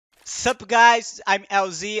Sup guys, I'm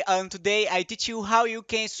LZ and today I teach you how you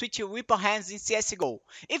can switch your weapon hands in CSGO.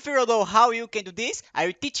 If you don't know how you can do this, I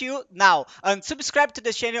will teach you now. And subscribe to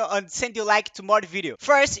the channel and send your like to more video.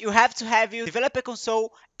 First, you have to have your developer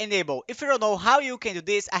console enabled. If you don't know how you can do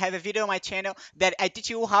this, I have a video on my channel that I teach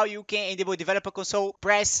you how you can enable developer console.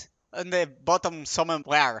 Press on the bottom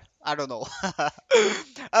somewhere. I don't know.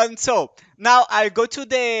 And so now I go to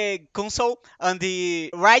the console and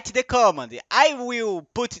write the command. I will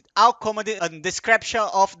put our command in the description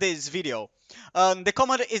of this video. The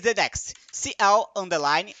command is the next CL on the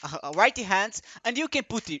line right hands, and you can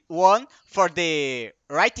put it 1 for the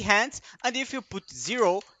right hand, and if you put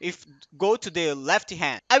 0 if go to the left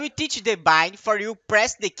hand. I will teach the bind for you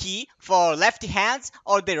press the key for left hands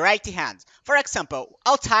or the right hand. For example,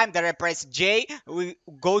 all time that I press J we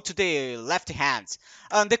go to the left hand.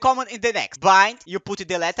 And the command in the next bind, you put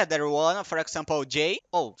the letter that you want, for example J.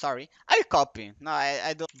 Oh sorry, I copy. No,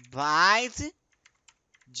 I don't. Bind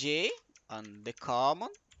J on the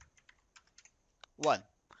command 1.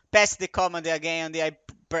 Pass the command again and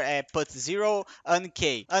I put 0 and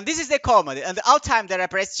K. And this is the command. And all time that I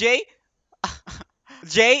press J,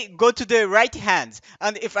 J go to the right hand.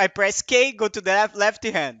 And if I press K, go to the left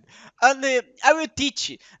hand. And I will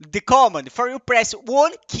teach the command for you press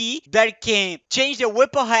one key that can change the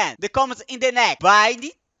weapon hand. The command in the neck. Bind,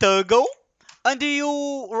 toggle, and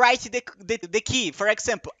you write the key. For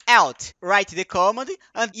example, Alt. Write the command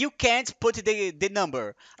and you can't put the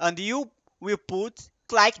number. And you will put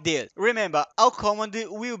like this. Remember, our command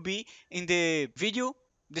will be in the video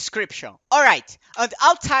description. Alright, and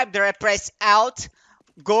I'll type there I press Alt,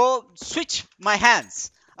 go switch my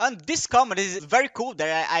hands. And this command is very cool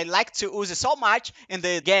that I like to use it so much in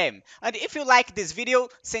the game. And if you like this video,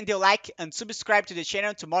 send a like and subscribe to the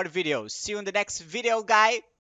channel to more videos. See you in the next video, guys.